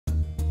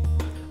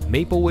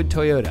Maplewood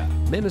Toyota,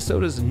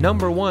 Minnesota's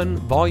 #1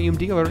 volume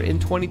dealer in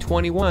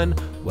 2021,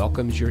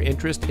 welcomes your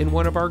interest in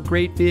one of our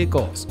great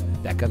vehicles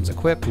that comes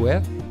equipped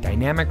with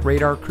dynamic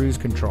radar cruise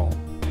control,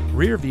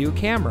 rear view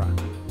camera,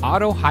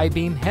 auto high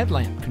beam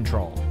headlamp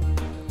control,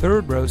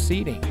 third row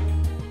seating,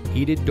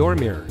 heated door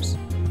mirrors,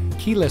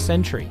 keyless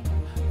entry,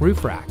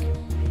 roof rack,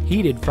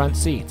 heated front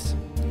seats,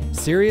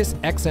 Sirius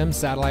XM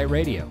satellite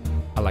radio,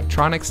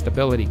 electronic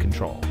stability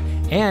control,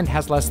 and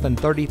has less than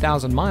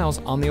 30,000 miles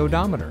on the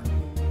odometer.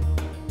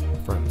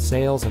 From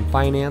sales and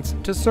finance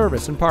to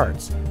service and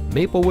parts,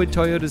 Maplewood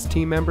Toyota's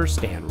team members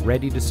stand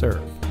ready to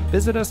serve.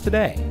 Visit us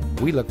today.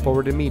 We look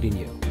forward to meeting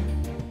you.